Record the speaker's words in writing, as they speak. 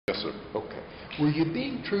Yes, sir. Okay. Were you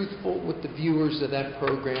being truthful with the viewers of that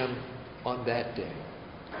program on that day?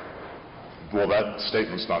 Well, that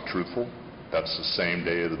statement's not truthful. That's the same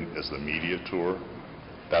day as the media tour.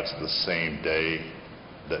 That's the same day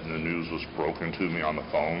that the news was broken to me on the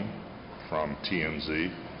phone from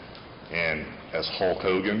TMZ. And as Hulk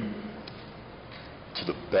Hogan, to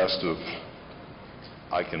the best of,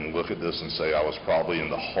 I can look at this and say I was probably in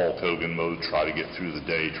the Hulk Hogan mode, try to get through the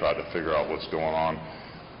day, try to figure out what's going on.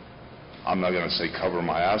 I'm not going to say cover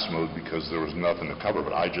my ass mode because there was nothing to cover,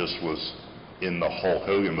 but I just was in the Hulk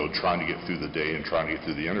Hogan mode trying to get through the day and trying to get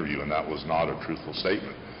through the interview, and that was not a truthful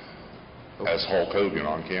statement. Okay. As Hulk Hogan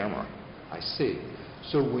on camera. I see.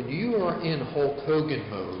 So when you are in Hulk Hogan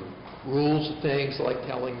mode, rules of things like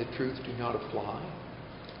telling the truth do not apply?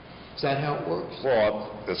 Is that how it works?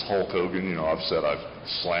 Well, as Hulk Hogan, you know, I've said I've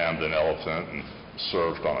slammed an elephant and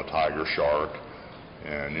surfed on a tiger shark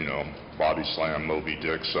and, you know, body slammed Moby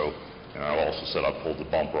Dick. So, and I've also said I pulled the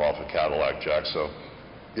bumper off a Cadillac Jack. So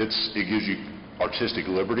it gives you artistic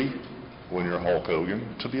liberty when you're Hulk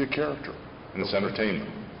Hogan to be a character, and it's entertainment.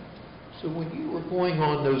 So when you were going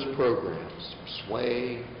on those programs,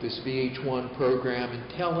 Sway, this VH1 program, and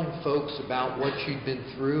telling folks about what you'd been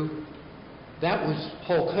through, that was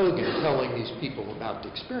Hulk Hogan telling these people about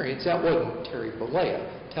the experience. That wasn't Terry Bollea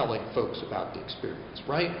telling folks about the experience,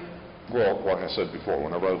 right? Well, like I said before,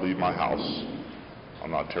 whenever I leave my house,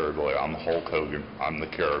 I'm not Terry Bollea. I'm Hulk Hogan. I'm the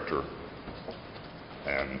character.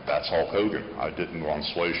 And that's Hulk Hogan. I didn't go on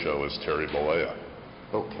Sway Show as Terry Bollea.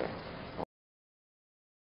 Okay.